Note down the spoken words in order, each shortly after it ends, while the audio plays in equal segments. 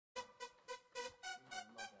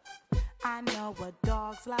I know what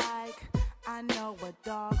dogs like. I know what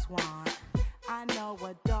dogs want. I know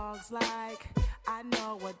what dogs like. I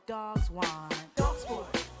know what dogs want. DogSport.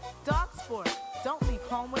 DogSport. Don't leave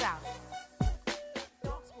home without it.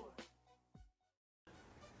 DogSport.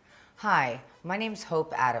 Hi, my name's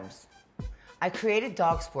Hope Adams. I created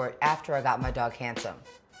DogSport after I got my dog Handsome.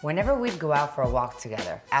 Whenever we'd go out for a walk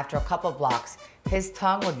together, after a couple blocks, his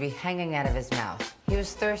tongue would be hanging out of his mouth. He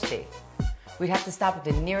was thirsty. We'd have to stop at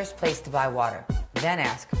the nearest place to buy water, then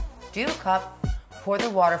ask, "Do you have a cup?" Pour the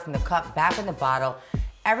water from the cup back in the bottle.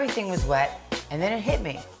 Everything was wet, and then it hit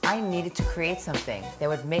me. I needed to create something that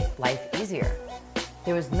would make life easier.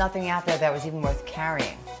 There was nothing out there that was even worth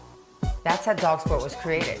carrying. That's how DogSport was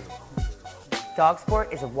created.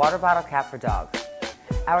 DogSport is a water bottle cap for dogs.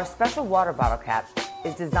 Our special water bottle cap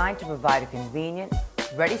is designed to provide a convenient,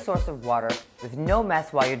 ready source of water with no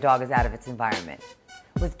mess while your dog is out of its environment.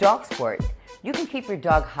 With DogSport, you can keep your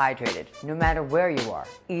dog hydrated no matter where you are,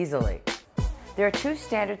 easily. There are two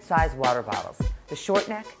standard size water bottles, the short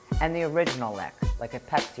neck and the original neck, like a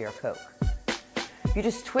Pepsi or Coke. You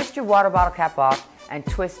just twist your water bottle cap off and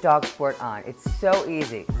twist DogSport on. It's so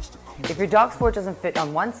easy. If your DogSport doesn't fit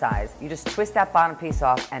on one size, you just twist that bottom piece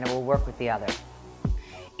off and it will work with the other.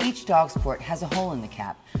 Each DogSport has a hole in the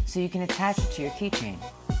cap, so you can attach it to your keychain.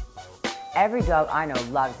 Every dog I know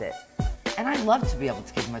loves it, and I love to be able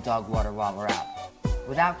to give my dog water while we're out,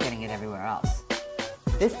 without getting it everywhere else.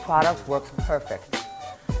 This product works perfect.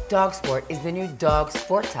 DogSport is the new dog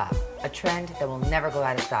sport top, a trend that will never go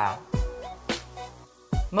out of style.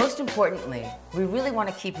 Most importantly, we really want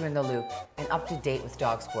to keep you in the loop and up to date with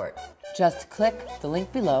DogSport. Just click the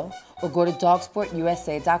link below or go to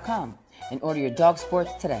dogsportusa.com and order your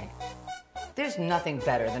DogSports today. There's nothing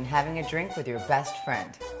better than having a drink with your best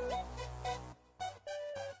friend.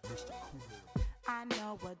 I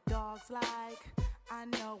know what dogs like. I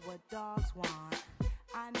know what dogs want.